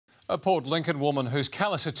A Port Lincoln woman whose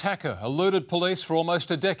callous attacker eluded police for almost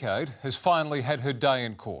a decade has finally had her day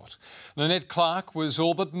in court. Nanette Clarke was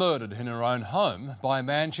all but murdered in her own home by a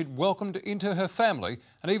man she'd welcomed into her family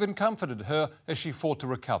and even comforted her as she fought to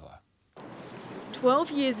recover.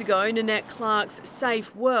 12 years ago, Nanette Clarke's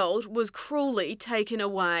safe world was cruelly taken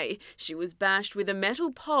away. She was bashed with a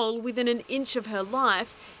metal pole within an inch of her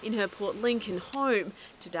life in her Port Lincoln home.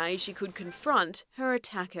 Today she could confront her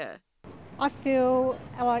attacker. I feel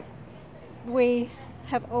like we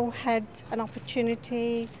have all had an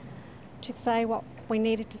opportunity to say what we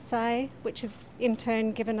needed to say, which has in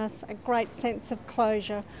turn given us a great sense of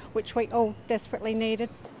closure, which we all desperately needed.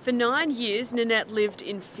 For 9 years, Nanette lived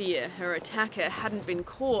in fear. Her attacker hadn't been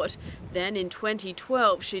caught. Then in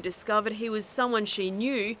 2012, she discovered he was someone she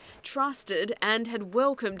knew, trusted and had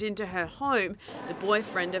welcomed into her home, the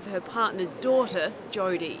boyfriend of her partner's daughter,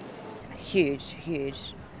 Jodie. Huge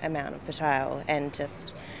amount of betrayal and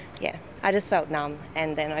I just felt numb,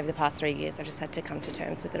 and then over the past 3 years I've just had to come to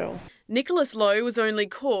terms with it all. Nicholas Lowe was only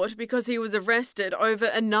caught because he was arrested over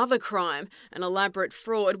another crime, an elaborate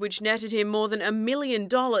fraud which netted him more than $1 million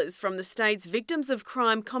from the state's Victims of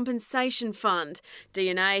Crime Compensation Fund.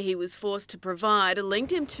 DNA he was forced to provide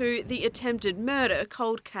linked him to the attempted murder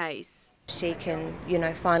cold case. She can,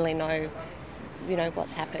 finally know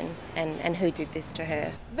what's happened and who did this to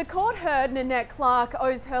her. The court heard Nanette Clarke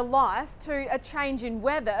owes her life to a change in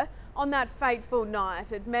weather on that fateful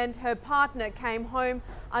night. It meant her partner came home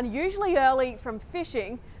unusually early from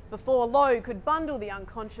fishing before Lowe could bundle the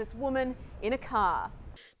unconscious woman in a car.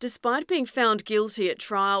 Despite being found guilty at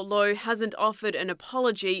trial, Lowe hasn't offered an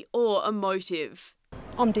apology or a motive.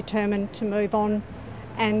 I'm determined to move on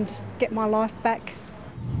and get my life back.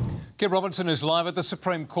 Kim Robertson is live at the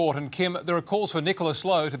Supreme Court. And Kim, there are calls for Nicholas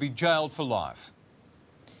Lowe to be jailed for life.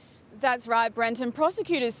 That's right, Brenton.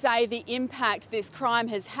 Prosecutors say the impact this crime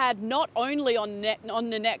has had not only on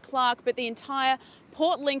Nanette Clarke but the entire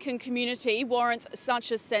Port Lincoln community warrants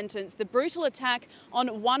such a sentence. The brutal attack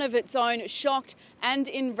on one of its own shocked and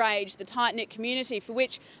enraged the tight-knit community, for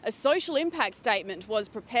which a social impact statement was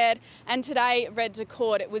prepared and today read to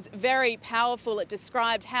court. It was very powerful. It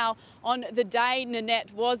described how on the day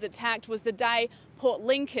Nanette was attacked was the day Port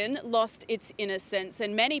Lincoln lost its innocence,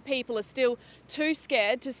 and many people are still too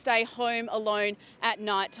scared to stay home alone at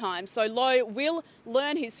night time. So Lowe will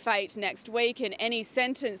learn his fate next week, and any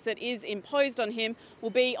sentence that is imposed on him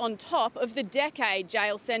will be on top of the decade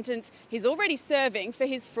jail sentence he's already serving for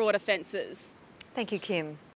his fraud offences. Thank you, Kim.